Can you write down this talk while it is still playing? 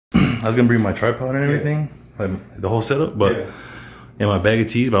I was gonna bring my tripod and everything, like the whole setup, but and my bag of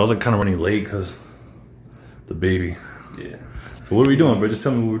teas. But I was like kind of running late because the baby. Yeah. So what are we doing, bro? Just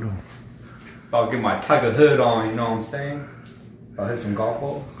tell me what we're doing. I'll get my Tiger hood on. You know what I'm saying? I'll hit some golf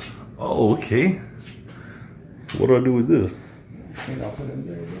balls. Oh, okay. So what do I do with this? I think I'll put it in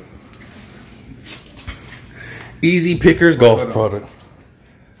there. Bro. Easy Pickers golf product.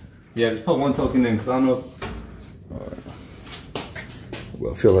 Yeah, just put one token in because I don't know. Alright.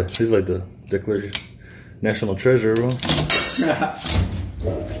 Well, I feel like this is like the Declaration National Treasure, bro.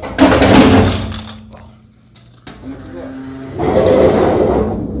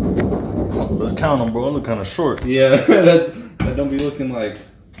 Let's count them, bro. I look kind of short. Yeah, that don't be looking like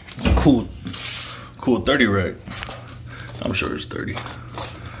cool 30 rack. I'm sure it's 30.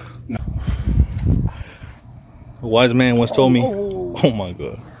 No. A wise man once told me, oh my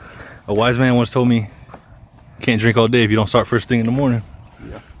God. A wise man once told me, can't drink all day if you don't start first thing in the morning.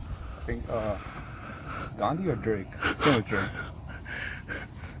 Yeah. I think Gandhi or Drake? I think it was Drake.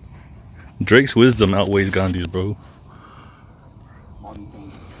 Drake's wisdom outweighs Gandhi's, bro.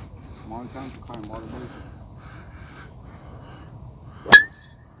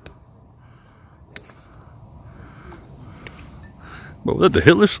 Bro, was that the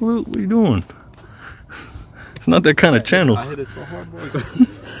Hitler salute? What are you doing? It's not that kind of channel. I hit it so hard, bro.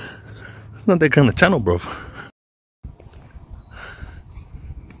 It's not that kind of channel, bro.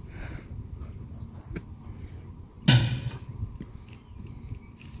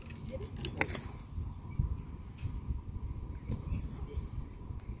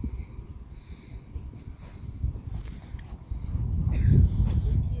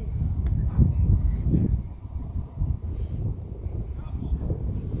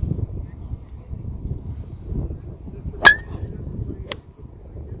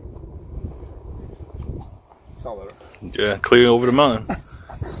 Solid. Yeah, clear over the mountain. All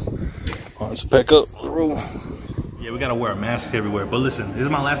right, let's pack up. Yeah, we gotta wear masks everywhere. But listen, this is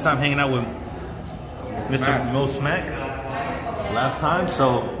my last time hanging out with Mr. Mo Smacks. Last time,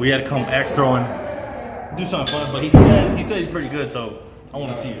 so we had to come axe throwing, do something fun. But he says he's pretty good, so I want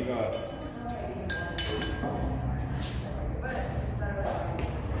to see it.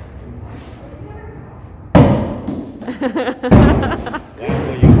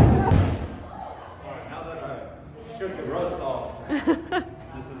 Shook the rust off.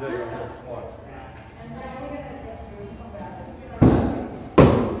 This is it right here. Watch.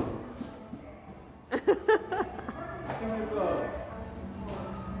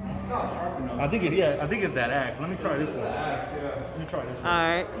 I think it's that axe. Let me try this one. Let me try this one. All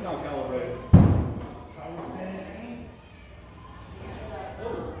right.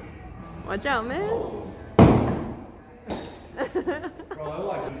 Watch out, man.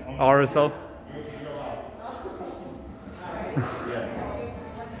 RSO.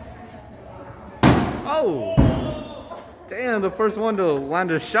 Oh! Damn, the first one to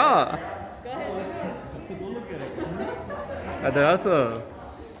land a shot. Go ahead. Look at it. That's a...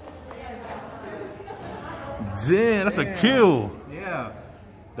 Damn, that's a kill. Yeah.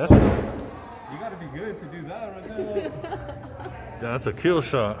 That's a... You gotta be good to do that right there. That's a kill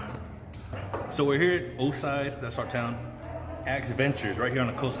shot. So we're here at Oside, that's our town. Axe Ventures, right here on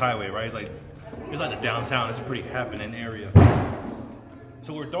the Coast Highway, right? It's like the downtown. It's a pretty happening area.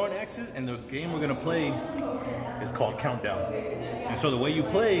 So we're throwing axes, and the game we're gonna play is called Countdown. And so the way you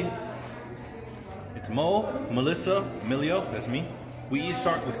play, it's Mo, Melissa, Emilio, that's me. We each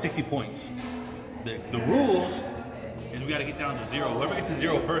start with 60 points. The rules is we gotta get down to 0. Whoever gets to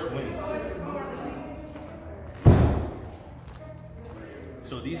 0 first wins.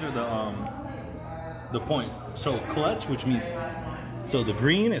 So these are the point. So clutch, which means, so the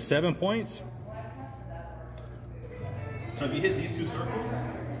green is 7 points. So if you hit these two circles,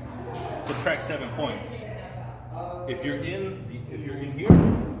 subtract 7 points. If you're in here,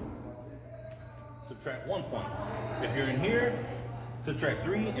 subtract 1 point. If you're in here, subtract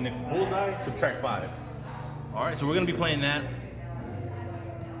 3, and if bullseye, subtract 5. All right, so we're gonna be playing that.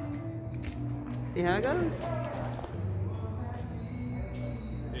 See how it goes?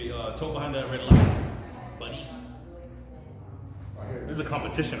 Hey, toe behind that red light, buddy. This is a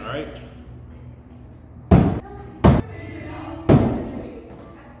competition, all right?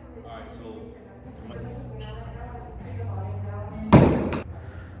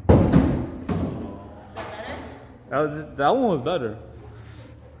 That one was better.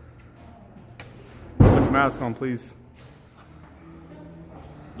 Put your mask on, please.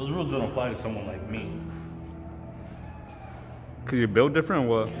 Those rules don't apply to someone like me. Cause you build different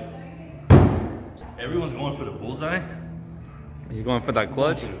or what? Everyone's going for the bullseye. Are you going for that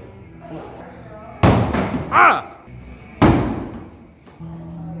clutch? Ah!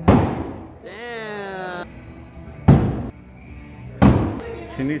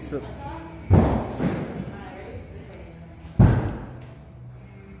 She needs to. I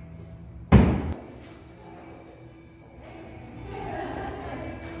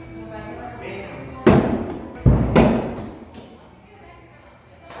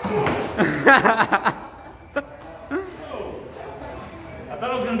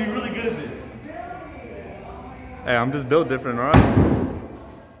thought I was gonna be really good at this. Hey, I'm just built different,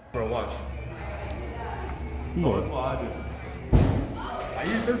 alright? Bro, watch. What? That's what I do. I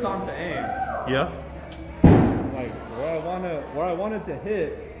use this arm to aim. Yeah. Like where I want it to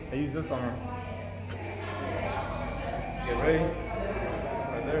hit, I use this arm. Get ready.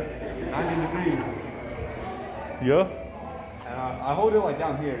 Right there. 90 degrees. Yeah. And I hold it like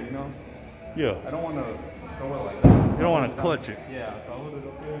down here, you know? Yeah. I don't want to throw it like that. You don't want to clutch it. Yeah, so I hold it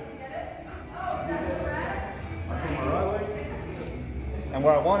up here. I put my right leg. And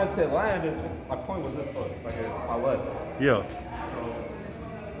where I want it to land is my point was this foot, right here, my left. Yeah.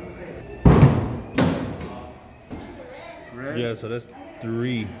 Ready? Yeah, so that's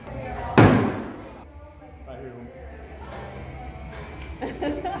 3. Right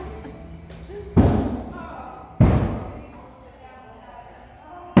here.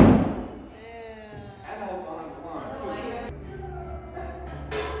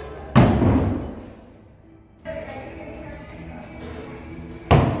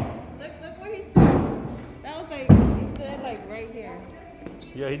 Look where he stood. That was like, he stood like right here.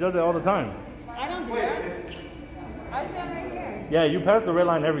 Yeah, he does it all the time. I don't do that. I stand right here. Yeah, you pass the red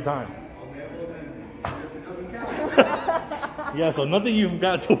line every time. Yeah, so nothing you've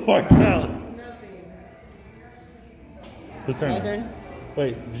got so far counts. Nothing. Whose turn? My turn.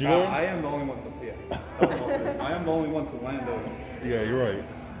 Wait, did you go? I am the only one to I am the only one to land over. Yeah, you're right.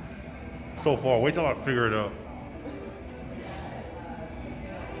 So far, wait till I figure it out.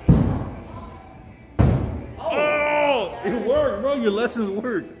 Oh, it worked, bro. Your lessons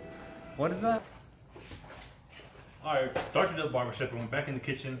worked. What is that? All right, Dr.Devil BarberChef On, back in the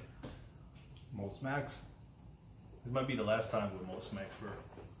kitchen. Most max. This might be the last time with most smacks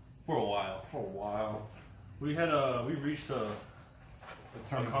for a while. For a while. We reached a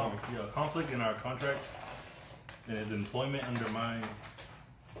conflict in our contract and his employment under my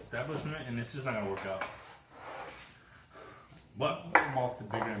establishment, and it's just not gonna work out. But I'm off to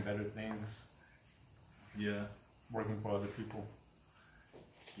bigger and better things. yeah, Working for other people.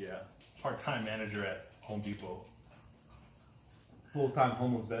 yeah, part-time manager at Home Depot. Full-time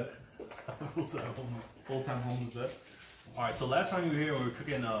homeless vet. Full-time homeless vet. All right, so last time you were here, we were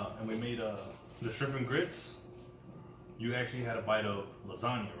cooking and we made the shrimp and grits. You actually had a bite of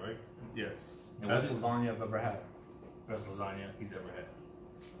lasagna, right? Yes. And Best what is- lasagna I've ever had. Best lasagna he's ever had.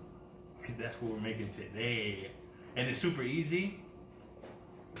 That's what we're making today. And it's super easy.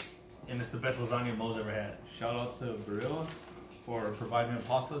 And it's the best lasagna Mo's ever had. Shout out to Barilla for providing the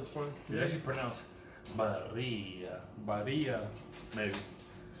pastas for us. It's actually pronounced Barilla. Barilla. Maybe.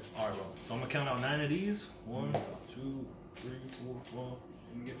 Alright, bro. So I'm gonna count out 9 of these. 1, 2, 3, 4, 5.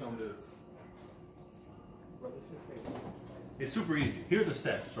 Let me get some of this. It's super easy. Here are the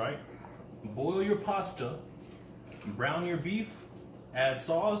steps, right? Boil your pasta, brown your beef, add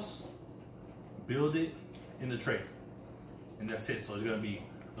sauce, build it in the tray. And that's it. So there's gonna be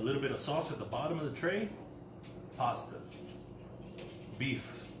a little bit of sauce at the bottom of the tray, pasta, beef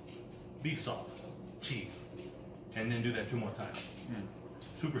sauce, cheese, and then do that 2 more times.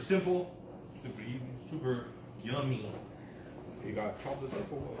 Super simple, super easy, super yummy. You got chop this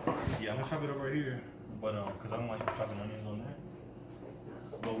up or what? Yeah, I'm gonna chop it over here, but because I don't like chopping onions on there.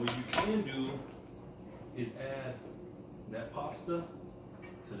 But what you can do is add that pasta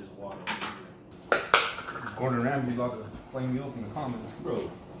to this water over here. Gordon Ramsay about to flame you up in the comments.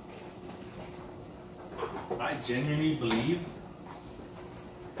 Bro, I genuinely believe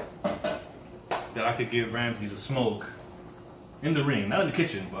that I could give Ramsay the smoke in the ring, not in the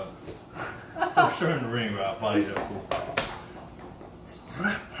kitchen, but for sure in the ring, bro. I'll probably do that fool.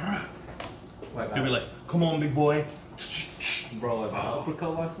 Like He'll be like, "Come on, big boy." bro, like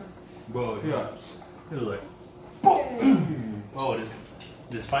uppercut lesson? Bro, Yeah. He was like, oh,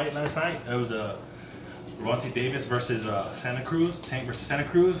 this fight last night, it was Ronte Davis versus Santa Cruz, Tank versus Santa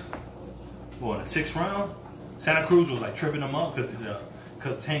Cruz. Well, in the 6th round, Santa Cruz was like tripping him up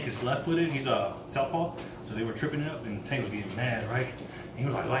because Tank is left-footed, he's a southpaw, so they were tripping it up, and Tank was getting mad, right? And he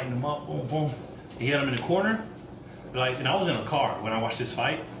was like lighting him up, boom, boom. He had him in the corner, like, and I was in a car when I watched this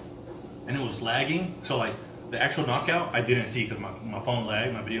fight, and it was lagging, so like the actual knockout I didn't see because my phone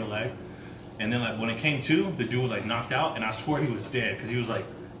lagged, my video lagged. And then like when it came to, the dude was like knocked out, and I swore he was dead because he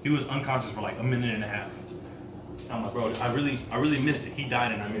was unconscious for like a minute and a half. I'm like, bro, I really missed it. He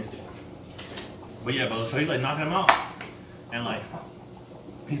died and I missed it. But yeah, bro, so he's like knocking him out, and like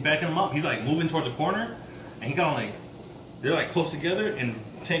He's backing him up. He's like moving towards the corner, and he kind of like, they're like close together, and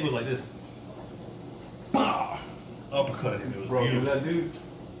Tank was like this. Bah! Uppercut him. It was Bro, beautiful. that dude,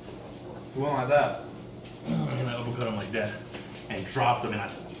 he went like that. And I uppercut him like that, and dropped him,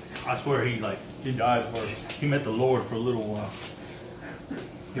 and I swear he died for it. He met the Lord for a little while.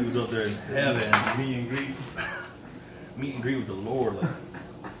 He was up there in heaven. Meet and greet. Meet and greet with the Lord. Like,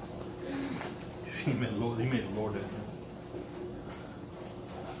 he made the Lord that day.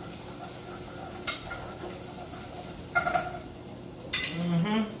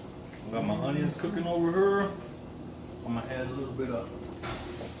 Got my onions cooking over here. I'm gonna add a little bit of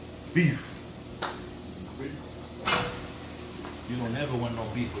beef. You don't never want no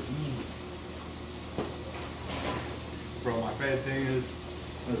beef with me. Bro, my favorite thing is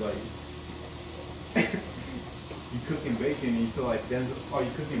like you cooking bacon and you feel like Denzel. Oh,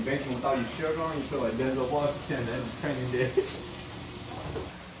 you cooking bacon without your shirt on. You feel like Denzel Washington at the training days.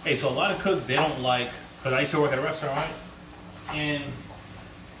 Hey, so a lot of cooks, they don't like, because I used to work at a restaurant, right? And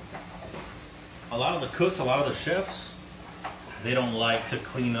a lot of the cooks, a lot of the chefs, they don't like to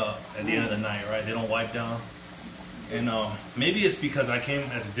clean up at the end of the night, right? They don't wipe down. And maybe it's because I came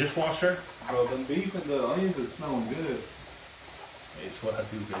as a dishwasher. Bro, the beef and the onions are smelling good. Hey, it's what I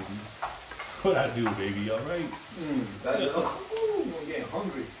do, baby. It's what I do, baby, all right? I'm getting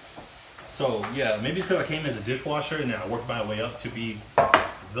hungry. So, yeah, maybe it's because I came as a dishwasher and then I worked my way up to be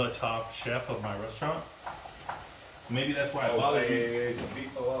the top chef of my restaurant. Maybe that's why it bothers me. Hey, some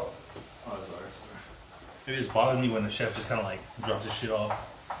beef fell out. Oh, sorry. Maybe it's bothering me when the chef just kind of like drops his shit off,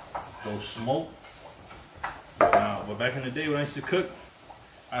 goes smoke. But back in the day when I used to cook,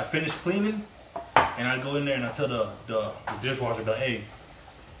 I finished cleaning and I'd go in there and I'd tell the dishwasher, like, hey,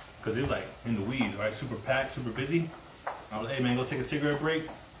 because it was like in the weeds, right? Super packed, super busy. I was like, hey man, go take a cigarette break.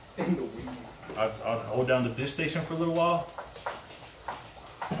 In the weeds. I'd hold down the dish station for a little while.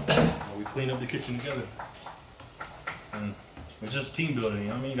 And we clean up the kitchen together. And it's just team building, you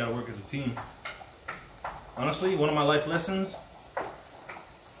know what I mean? You gotta work as a team. Honestly, one of my life lessons,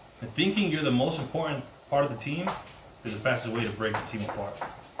 thinking you're the most important part of the team is the fastest way to break the team apart.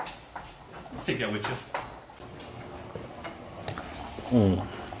 Let's take that with you.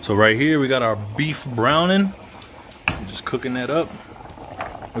 So right here we got our beef browning. I'm just cooking that up.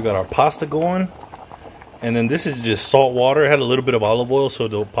 We got our pasta going. And then this is just salt water. It had a little bit of olive oil so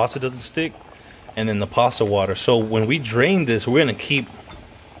the pasta doesn't stick. And then the pasta water. So when we drain this, we're gonna keep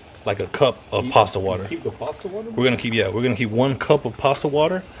like a cup of pasta water. Keep the pasta water? We're gonna keep 1 cup of pasta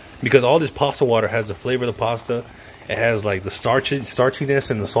water because all this pasta water has the flavor of the pasta. It has like the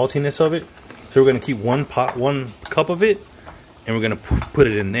starchiness and the saltiness of it. So we're gonna keep 1 cup of it, and we're gonna put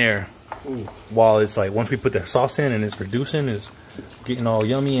it in there. Ooh. While it's like once we put that sauce in and it's reducing, it's getting all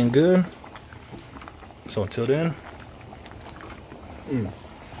yummy and good. So until then,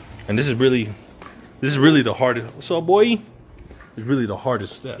 and this is really the hardest. What's up, boy? It's really the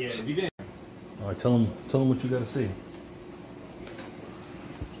hardest steps. Yeah, you didn't. All right, tell them what you gotta say.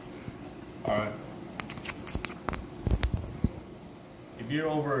 All right. If you're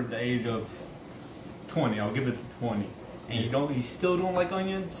over the age of 20, I'll give it to 20, and you still don't like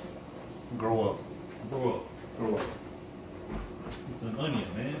onions, grow up. Grow up. Grow up. It's an onion,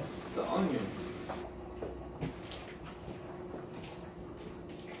 man. The onion.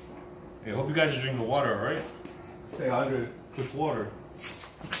 Hey, I hope you guys are drinking water, all right? Say hydrate. Which water?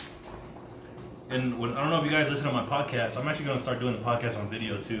 And I don't know if you guys listen to my podcast. I'm actually gonna start doing the podcast on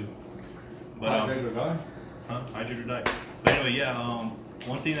video too. But Hydrate or die? Huh? Hydrate or die. But anyway, yeah.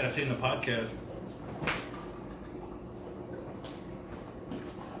 One thing that I say in the podcast.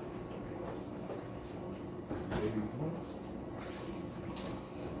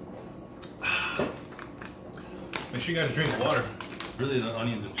 Make sure you guys drink water. Really, the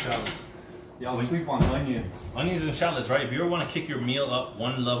onions and shallots. Y'all sleep on onions. Onions and shallots, right? If you ever want to kick your meal up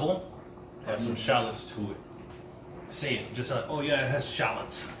 1 level, add some shallots to it. Say it, just like, oh yeah, it has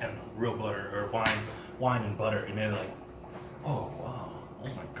shallots and real butter or wine and butter, and they're like, oh wow, oh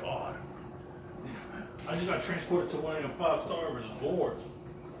my god, I just got transported to one of them 5-star resorts.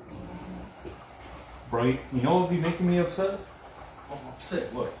 Bro, you know what would be making me upset? I'm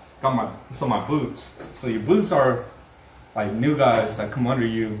upset. What? Got my boots. So your boots are like new guys that come under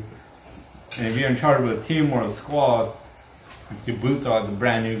you, and if you're in charge of a team or a squad, your boots are the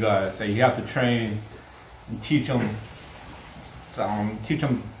brand new guys. So you have to train and teach them. Teach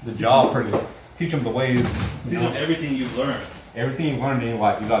them the job, teach them the ways. Teach them everything you've learned. Everything you've learned in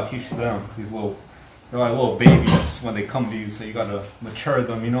life, you gotta teach them. They're like little babies when they come to you, so you gotta mature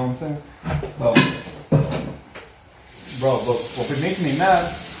them. You know what I'm saying? So, bro, but what been making me mad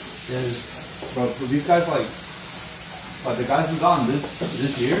is, bro, so these guys like But the guys who got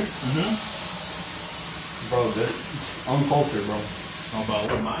this year, bro, it's uncultured, bro.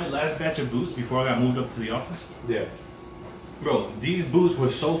 About my last batch of boots before I got moved up to the office. Yeah. Bro, these boots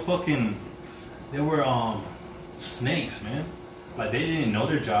were so fucking. They were snakes, man. Like they didn't know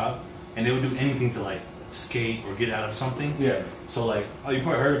their job, and they would do anything to like skate or get out of something. Yeah. So like, oh, you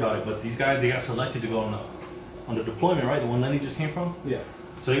probably heard about it, but these guys, they got selected to go on the deployment, right? The one Lenny just came from. Yeah.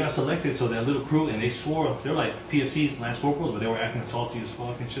 So they got selected, so that little crew, and they swore they're like PFCs, Lance Corporals, but they were acting salty as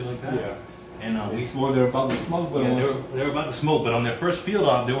fuck and shit like that. Yeah. And they swore they were about to smoke, but yeah, they were about to smoke, but on their first field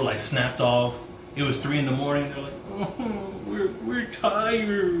off, they were like snapped off. It was 3 in the morning. They're like, oh, we're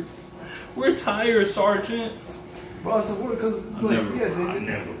tired. We're tired, Sergeant. Bro, so what? Because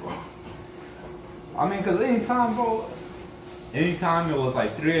never, bro. I mean, because anytime, bro, anytime it was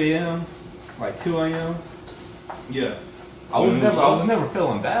like 3 a.m., like 2 a.m. Yeah. I was never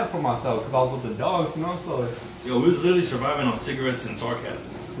feeling bad for myself because I was with the dogs, you know. So yo, we was literally surviving on cigarettes and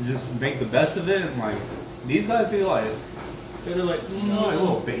sarcasm. Just make the best of it, and like these guys be like, they're like, like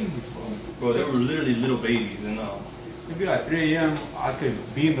little babies, bro. Bro, they were literally little babies, and it'd be like 3 a.m. I could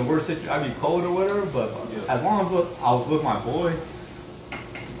be in the worst situation. I'd be cold or whatever, but as long as I was with my boy,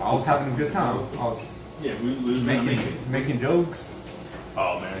 I was having a good time. I was we was making jokes.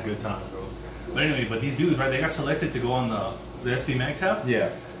 Oh man, a good time, bro. But anyway, these dudes, right? They got selected to go on the SP Mag tab.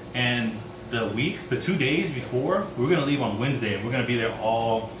 Yeah. And the 2 days before, we were gonna leave on Wednesday, and we're gonna be there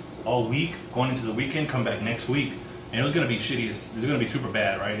all week, going into the weekend, come back next week, and it was gonna be shitty. It was gonna be super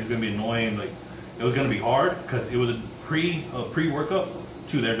bad, right? It was gonna be annoying, like it was gonna be hard because it was a pre workup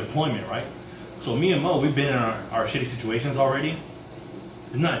to their deployment, right? So me and Mo, we've been in our shitty situations already.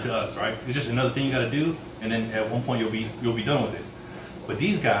 It's not to us, right? It's just another thing you gotta do, and then at one point you'll be done with it. But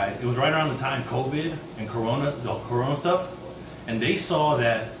these guys, it was right around the time COVID and the Corona stuff, and they saw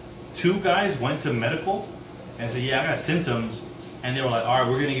that 2 guys went to medical and said, yeah, I got symptoms. And they were like, all right,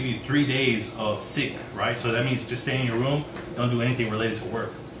 we're going to give you 3 days of sick, right? So that means just stay in your room, don't do anything related to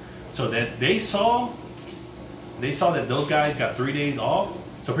work. So that they saw that those guys got 3 days off.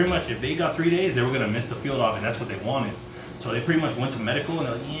 So pretty much if they got 3 days, they were going to miss the field off, and that's what they wanted. So they pretty much went to medical, and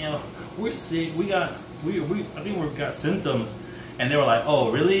they're like, yeah, we're sick. I think we've got symptoms. And they were like,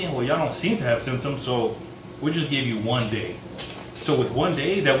 oh, really? Well, y'all don't seem to have symptoms, so we'll just give you 1 day. So with 1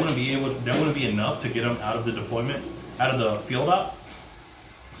 day, that wouldn't be enough to get them out of the deployment, out of the field op.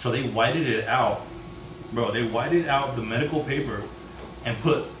 So they whited it out, bro. They whited out the medical paper and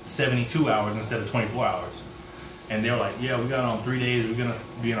put 72 hours instead of 24 hours. And they were like, yeah, we got 3 days. We're gonna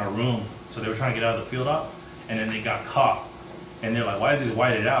be in our room. So they were trying to get out of the field op, and then they got caught. And they're like, why is this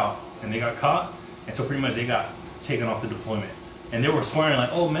whited out? And they got caught, and so pretty much they got taken off the deployment. And they were swearing like,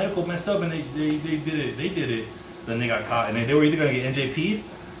 oh, medical messed up, and they did it. Then they got caught, and they were either gonna get NJP'd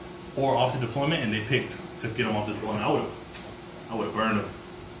or off the deployment, and they picked to get them off the deployment. I would have burned them.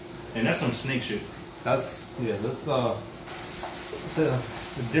 And that's some snake shit. That's a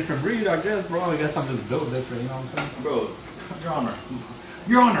different breed, I guess, bro. I guess I'm just built different, you know what I'm saying? Bro,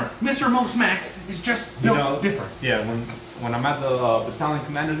 Your Honor, Mr. Most Max is just built different. Yeah, when I'm at the battalion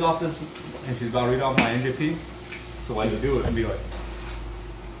commander's office and she's about to read off my NJP, so like to do it and be like,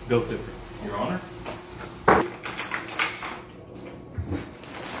 built different. Your Honor?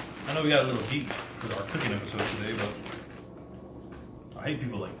 I know we got a little deep with our cooking episode today, but I hate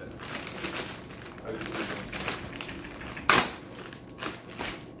people like that.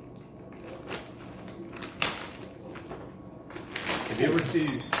 Have you ever see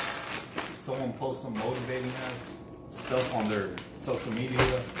someone post some motivating ass stuff on their social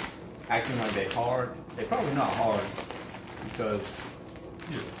media, acting like they hard? They're probably not hard because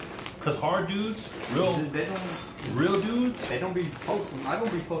hard dudes, real dudes, they don't be posting. I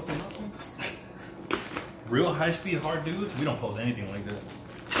don't be posting nothing. Real high speed hard dudes, we don't post anything like that.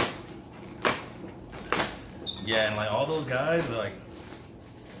 Yeah, and like all those guys, like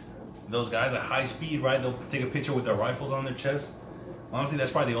those guys at high speed, right? They'll take a picture with their rifles on their chest. Honestly,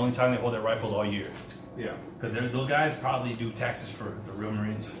 that's probably the only time they hold their rifles all year. Yeah. Because those guys probably do taxes for the real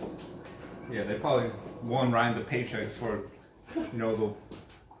Marines. Yeah, they probably write the paychecks for, the...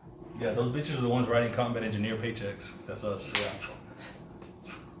 Yeah, those bitches are the ones writing combat engineer paychecks. That's us. Yeah.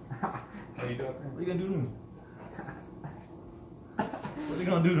 What are you doing? What are you gonna do to me? What are you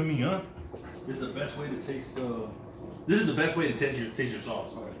gonna do to me, huh? This is the best way to taste This is the best way to taste your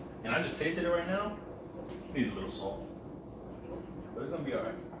sauce. Okay. And I just tasted it right now. It needs a little salt. But it's gonna be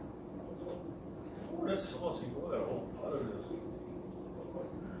alright. Oh, that's saucy, boy. Got a whole pot of this.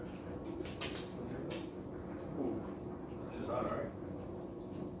 Ooh. It's just hot, alright.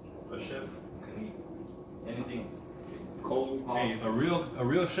 A chef can eat anything. Cold, hot. Hey, a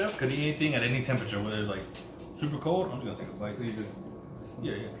real chef could eat anything at any temperature, whether it's like Super cold? I'm just gonna take a bite. So you just...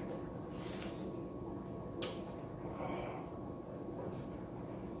 Yeah, yeah.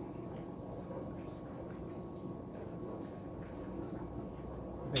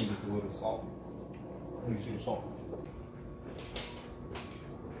 I think just a little salt. Let me see the salt.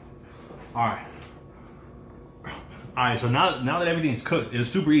 Alright. Alright, so now that everything's cooked, it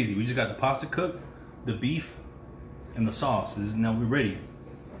was super easy. We just got the pasta cooked, the beef, and the sauce. Now we're ready.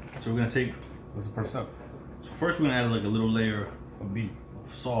 So we're gonna take... What's the first step? So first we're gonna add like a little layer Of beef.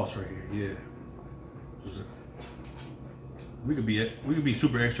 of sauce right here, yeah. We could be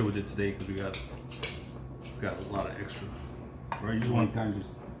super extra with it today because we got a lot of extra. Right? You just want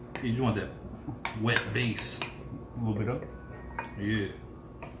that wet base. A little bit up. Yeah.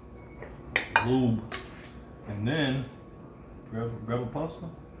 Lube. And then grab a pasta.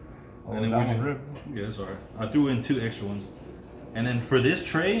 Oh, and then that one rib. Yeah, it's alright. I threw in 2 extra ones. And then for this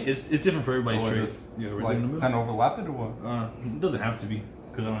tray, it's different for everybody's tray. Yeah, right like, in the middle. kind of overlap it or what? It doesn't have to be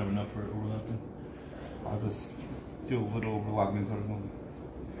because I don't have enough for it overlapping. I'll just do a little overlapping sort of one.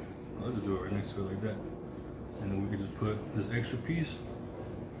 I'll just do it right next to it like that. And then we can just put this extra piece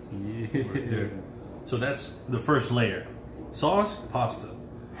Yeah. right there. So that's the first layer. Sauce, pasta.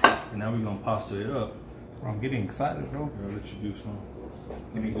 And now we're gonna pasta it up. I'm getting excited, bro. I'll let you do some.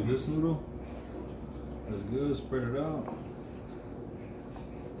 Let me do this noodle. That's good, spread it out.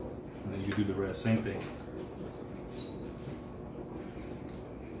 And then you do the rest, same thing.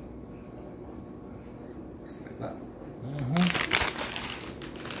 Just like that. Mm-hmm.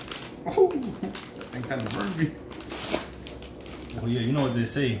 Oh, that thing kind of burned me. Well, yeah, you know what they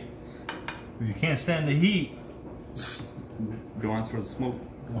say. If you can't stand the heat, Don't ask for the smoke.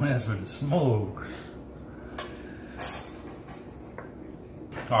 don't ask for the smoke.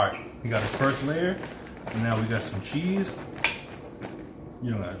 Alright, we got the first layer, and now we got some cheese.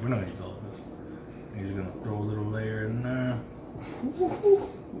 We're not gonna use all of this. You're just gonna throw a little layer in there.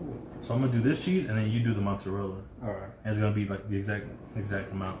 So I'm gonna do this cheese, and then you do the mozzarella. Alright. And it's gonna be like the exact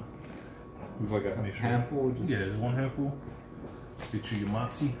amount. It's like a handful? Just... Yeah, there's one handful. Get you your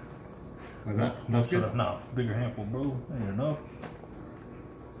mozzie. Like that? That's good. Nah, bigger handful, bro. Ain't enough.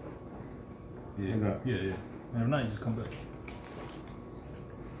 Yeah, Like that? yeah. And if not, you just come back.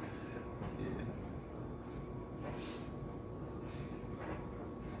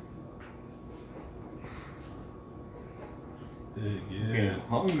 Yeah.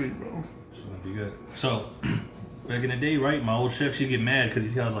 Hungry, bro. It's gonna be good. So, back in the day, right, my old chef, she'd get mad because you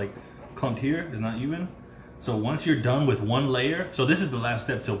see how it's like clumped here, it's not even. So once you're done with one layer, so this is the last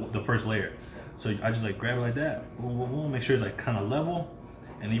step to the first layer. So I just like grab it like that, boom, boom, boom, make sure it's like kind of level,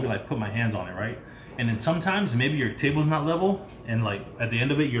 and even like put my hands on it, right? And then sometimes maybe your table's not level, and like at the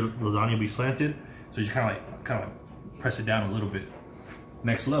end of it, your lasagna will be slanted. So you just kind of like press it down a little bit.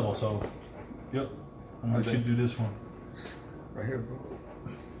 Next level. So, yep, I'm gonna let you do this one. Right here, bro.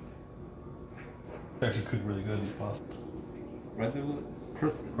 They actually cook really good, these pasta. Right there, look.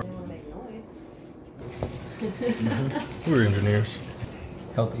 Perfect. They don't make noise. We're engineers.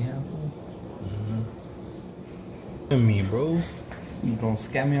 Healthy handful. And me, bro. Don't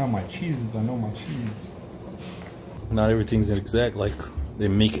scam me on my cheeses. I know my cheese. Not everything's exact like they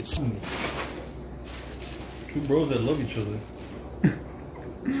make it. Two bros that love each other.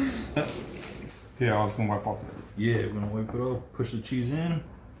 Yeah, I was gonna wipe off. Yeah, we're gonna wipe it off. Push the cheese in.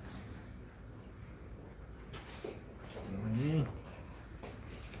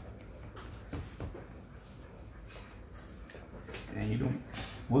 And you don't.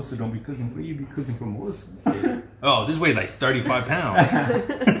 Melissa don't be cooking for you. Be cooking for Melissa. Oh, this weighs like 35 pounds.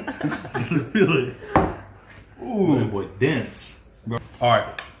 I feel it. Ooh, that boy dense. Bro. All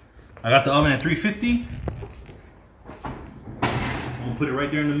right, I got the oven at 350. I'm gonna put it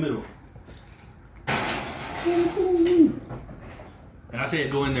right there in the middle. And I say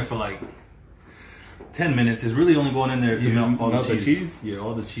it go in there for like 10 minutes. It's really only going in there to melt all the cheese. Yeah,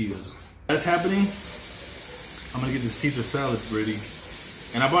 all the cheese. That's happening. I'm gonna get the Caesar salad ready.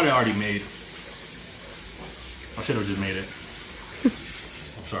 And I bought it already made. I should have just made it.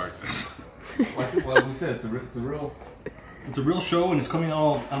 I'm sorry. Like we said, It's a real show and it's coming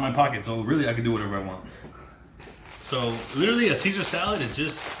all out of my pocket. So really I can do whatever I want. So literally a Caesar salad is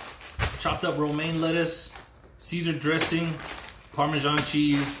just chopped up romaine lettuce, Caesar dressing, Parmesan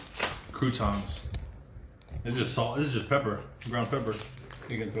cheese, croutons. It's just salt. This is just pepper, ground pepper.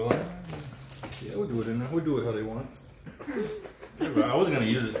 You can throw that? Yeah, we'll do it in there. We'll do it how they want. I wasn't gonna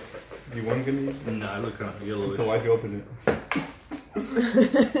use it. You weren't gonna use it? Nah, it looked kind of yellowish. So why'd you open it?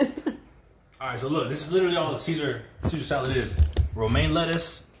 Alright, so look, this is literally all the Caesar salad is. Romaine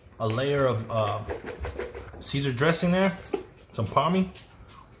lettuce, a layer of Caesar dressing there, some Parmesan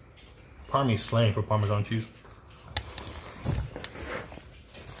slang for Parmesan cheese.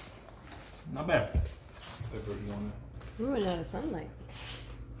 Not bad. Pepper, you want it? We're running out of sunlight.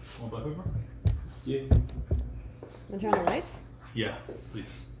 Want black pepper? Yeah. Want to turn on the lights? Yeah,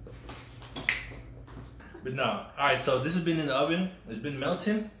 please. But no. Alright, so this has been in the oven. It's been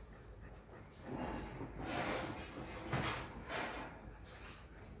melting.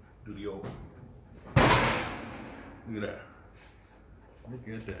 Do the oven. Look at that. Look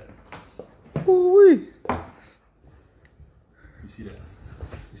at that. Ooh-wee. You see that?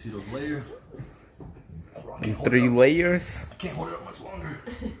 You see those layers? 3 layers. I can't hold it up much longer.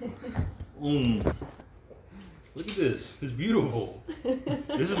 Look at this. It's beautiful.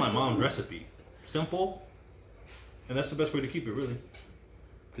 This is my mom's recipe. Simple. And that's the best way to keep it, really.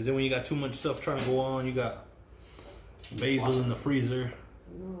 Because then when you got too much stuff trying to go on, you got basil in the freezer.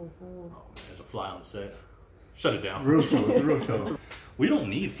 Oh, man, there's a fly on set. Shut it down. Real show. It's a real show. We don't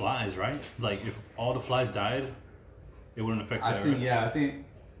need flies, right? Like, if all the flies died, it wouldn't affect that, right?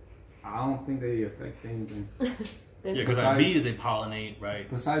 I don't think they affect anything. Yeah, because like bees, they pollinate, right?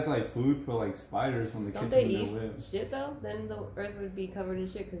 Besides like food for like spiders when they don't they eat shit though? Then the earth would be covered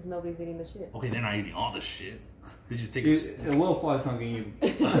in shit because nobody's eating the shit. Okay, they're not eating all the shit. They just take a little fly's not gonna eat. They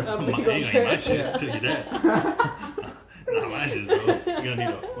ain't gonna eat my shit, I'll tell you that. Not my shit, bro. You're gonna need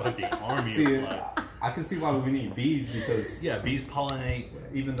a fucking army of flies. I can see why we need bees because bees pollinate.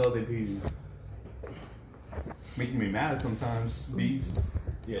 Even though they be making me mad sometimes, bees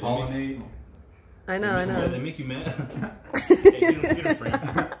pollinate. I know. Yeah, they make you mad. Hey, get a frame.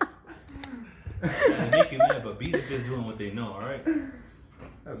 They make you mad, but bees are just doing what they know, alright?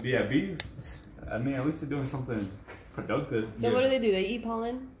 Yeah, bees, I mean, at least they're doing something productive. So what do? They eat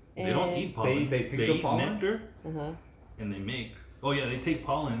pollen? They don't eat pollen. They take the pollen? Nectar, and they make... Oh yeah, they take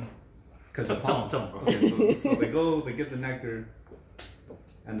pollen. Tell them, bro. Okay, so they get the nectar,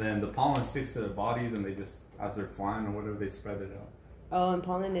 and then the pollen sticks to their bodies, and they just, as they're flying or whatever, they spread it out. Oh, and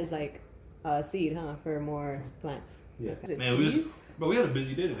pollen is like seed, huh? For more plants. Yeah. Man, we had a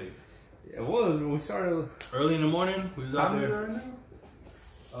busy day today. It was. We started early in the morning. We was out there. Right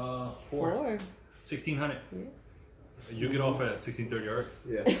now? 4. 1600. Yeah. You get off at 16:30, right?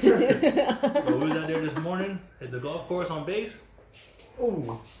 Yeah. So we was out there this morning at the golf course on base.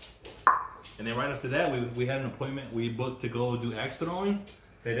 Ooh. And then right after that, we had an appointment. We booked to go do axe throwing.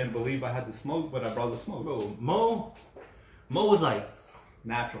 They didn't believe I had the smoke, but I brought the smoke. Bro, Mo was like,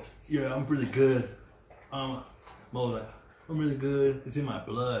 natural. yeah, I'm really good. Mo was like, I'm really good. It's in my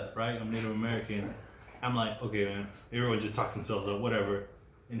blood, right? I'm Native American. I'm like, okay, man. Everyone just talks themselves up, whatever.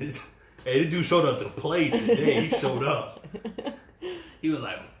 And this dude showed up to play today. He showed up. He was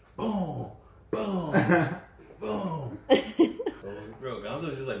like, boom, boom, boom. Bro,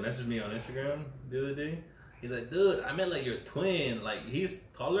 Gonzo just like messaged me on Instagram the other day. He's like, dude, I meant like your twin. Like, he's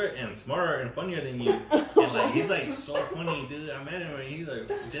taller and smarter and funnier than you. And like, he's like so funny, dude. I met him and he's like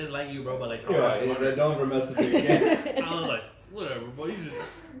just like you, bro, but like taller and smarter. Don't ever mess with me again. I was like, whatever, bro. You just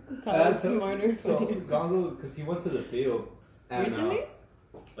taller, smarter. So Gonzo, because he went to the field. And, recently?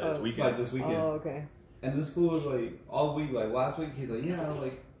 Like this weekend. Like this weekend. Oh, okay. And this fool was like, all week, like last week, he's like, yeah,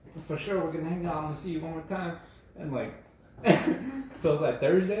 like, for sure, we're gonna hang out. I'm gonna see you one more time. And like, so it was like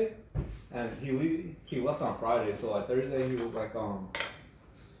Thursday. And he left on Friday, so like Thursday he was like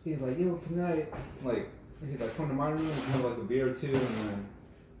he's like, yo, tonight, like, he's like, come to my room and have like a beer or two, and then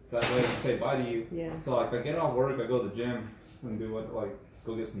that way I can say bye to you. Yeah. So like I get off work, I go to the gym and do what, like,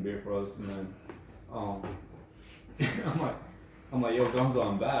 go get some beer for us, and then I'm like, yo, Gumzo,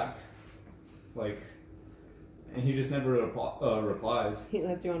 I'm back, like, and he just never replies. He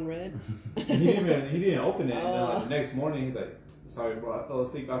left you on red. he didn't open it, and then like the next morning he's like, sorry, bro, I fell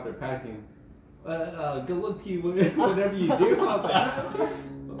asleep after packing. Good luck to you, whatever you do. I was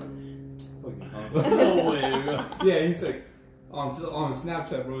like, no way, bro. Yeah, he's like, on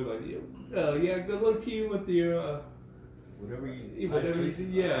Snapchat, bro, he's like, yeah, good luck to you with your, whatever you see.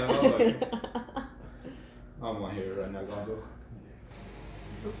 Yeah, I'm not here right now, Gonzo.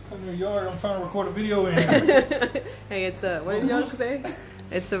 Come to your yard, I'm trying to record a video in here. Hey, it's what did y'all say?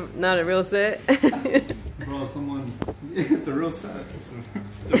 It's not a real set. Bro, it's a real set.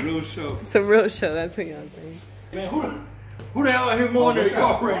 It's a real show. It's a real show, that's what y'all saying. Man, who the hell out here mowing their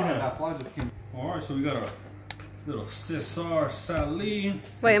yard right now? That fly just came. Alright, so we got a little Cesar Salí.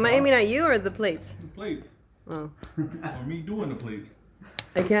 Wait, am I aiming at you or the plates? The plate. Oh. Or me doing the plates.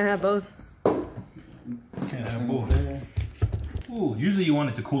 I can't have both. Can't have both. Ooh, usually you want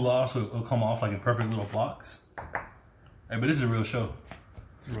it to cool off so it'll come off like in perfect little blocks. Hey, but this is a real show.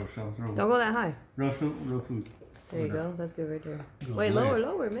 It's a real show. It's real. Don't go that high. Real show, real food. There you go. That's good right there. Wait,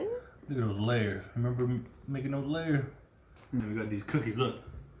 lower, man. Look at those layers. Remember making those layers? And we got these cookies. Look,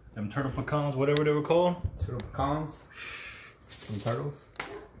 them turtle pecans, whatever they were called. Turtle pecans. Some turtles.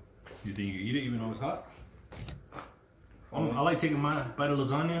 You think you can eat it even though it's hot? I like taking my bite of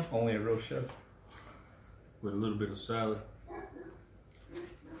lasagna. Only a real chef. With a little bit of salad.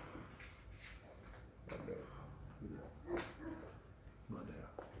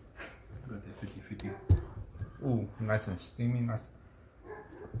 About that 50-50. Ooh, nice and steamy, nice.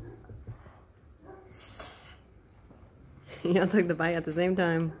 Y'all took the bite at the same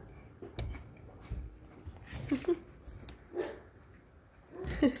time.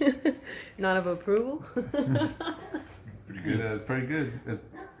 Not of approval. Pretty good. Yeah, it's pretty good.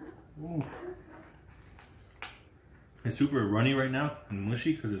 It's super runny right now and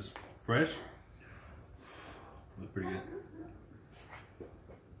mushy because it's fresh. Looks pretty good.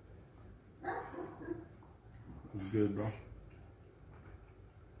 It's good, bro.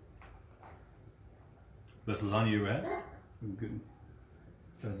 Best lasagna you ever had? It's good.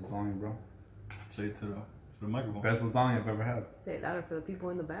 Best lasagna, bro. Say it to the microphone. Best lasagna I've ever had. Say it louder for the people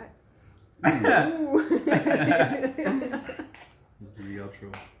in the back. Let's do the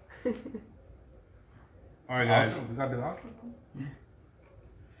outro. Alright guys. We gotta do the outro?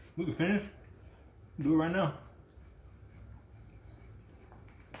 We can finish. Do it right now.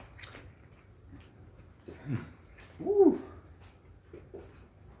 Woo!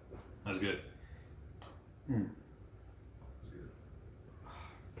 That's good. Mm.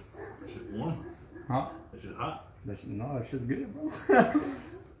 That shit's warm. Huh? That shit's hot. No, that shit's good, bro.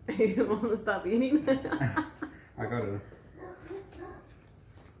 You want to stop eating? I gotta.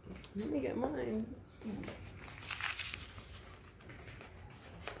 Let me get mine.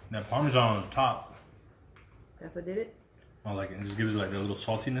 That Parmesan on the top. That's what did it? I like it. It just gives it like a little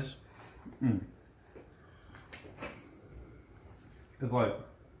saltiness. Mm.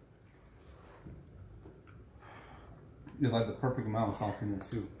 It's like the perfect amount of saltiness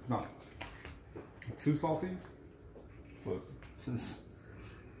too. It's not too salty, but it's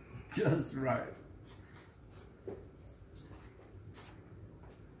just right.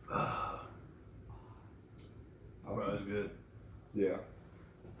 Bro, that's good. Yeah.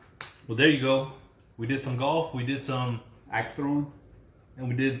 Well, there you go. We did some golf. We did some Axe throwing. and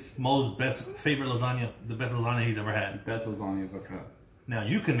we did Mo's favorite lasagna, the best lasagna he's ever had. Best lasagna I've ever had. Now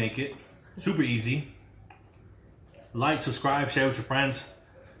you can make it super easy. Like, subscribe, share with your friends.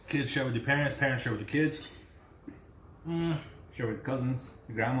 Kids share with your parents. Parents share with your kids. Share with cousins,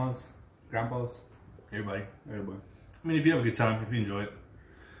 your grandmas, grandpas, Everybody. everybody. I mean, if you have a good time, if you enjoy it.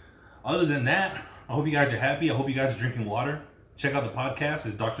 Other than that, I hope you guys are happy. I hope you guys are drinking water. Check out the podcast.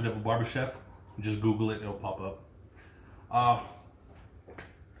 It's Dr.Devil BarberChef. Just Google it. It'll pop up.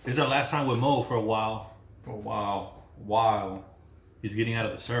 This is our last time with Mo for a while. For a while. Wow. He's getting out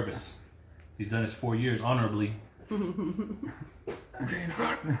of the service. He's done his 4 years honorably. Anything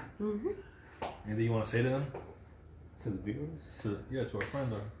you want to say to them? To the viewers? To our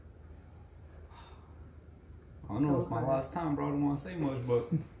friends. Or... I don't know, it's my last time, bro. I don't want to say much, but...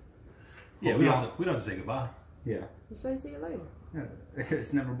 Yeah, we don't have to say goodbye. Yeah. You say see you later. Yeah.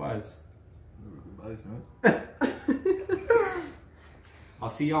 It's never biased. Goodbye, son. I'll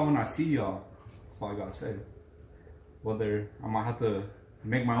see y'all when I see y'all. That's all I gotta say. Whether I might have to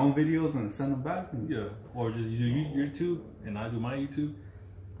make my own videos and send them back. And, Yeah, or just you do YouTube and I do my YouTube.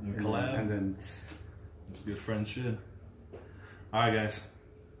 And we collab. And then... Good friends should. Alright, guys.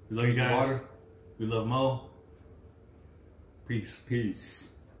 We love you guys. Water. We love Mo. Peace.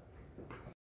 Peace.